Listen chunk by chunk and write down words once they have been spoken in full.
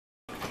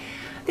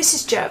This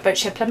is Jo at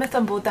Boatshed Plymouth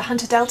on board the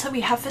Hunter Delta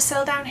we have for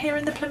sale down here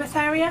in the Plymouth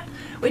area.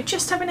 We're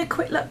just having a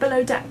quick look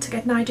below deck to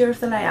get an idea of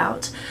the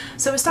layout.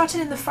 So we're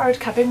starting in the forward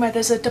cabin where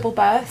there's a double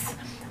berth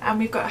and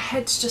we've got our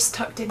heads just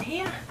tucked in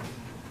here.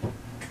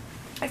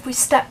 If we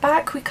step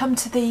back, we come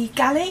to the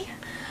galley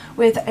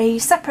with a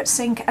separate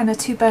sink and a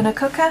 2-burner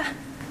cooker.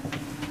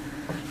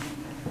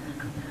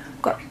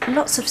 Got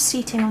lots of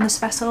seating on this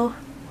vessel.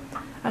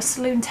 A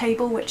saloon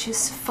table which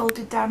is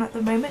folded down at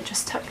the moment,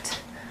 just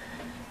tucked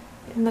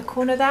in the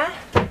corner there.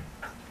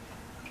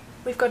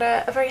 We've got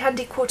a very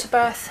handy quarter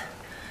berth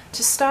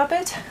to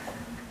starboard.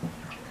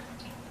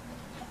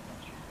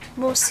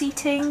 More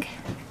seating.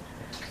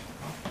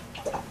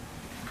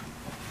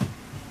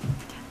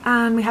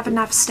 And we have a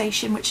nav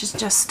station which is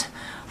just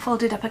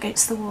folded up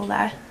against the wall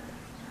there.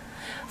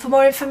 For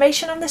more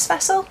information on this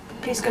vessel,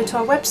 please go to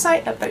our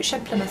website at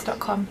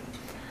boatshedplymouth.com.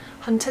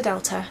 Hunter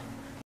Delta.